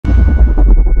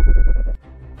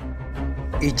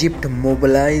Egypt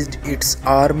mobilized its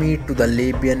army to the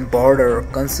Libyan border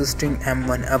consisting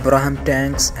M1 Abraham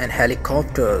tanks and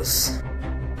helicopters.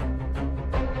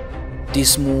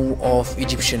 This move of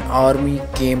Egyptian army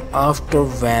came after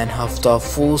when Haftar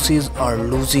forces are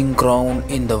losing ground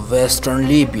in the western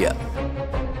Libya.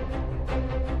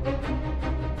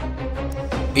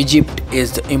 Egypt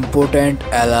is the important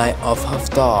ally of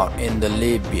Haftar in the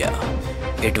Libya.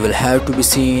 It will have to be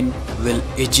seen, will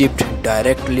Egypt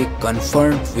directly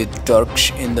confront with Turks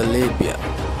in the Libya?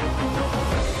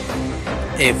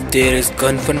 If there is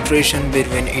confrontation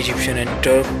between Egyptian and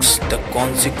Turks, the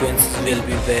consequences will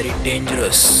be very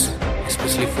dangerous,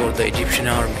 especially for the Egyptian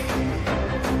army.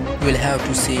 We'll have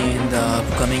to see in the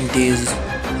coming days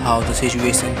how the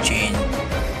situation changes.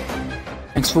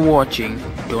 Thanks for watching.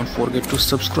 Don't forget to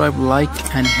subscribe,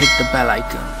 like and hit the bell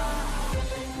icon.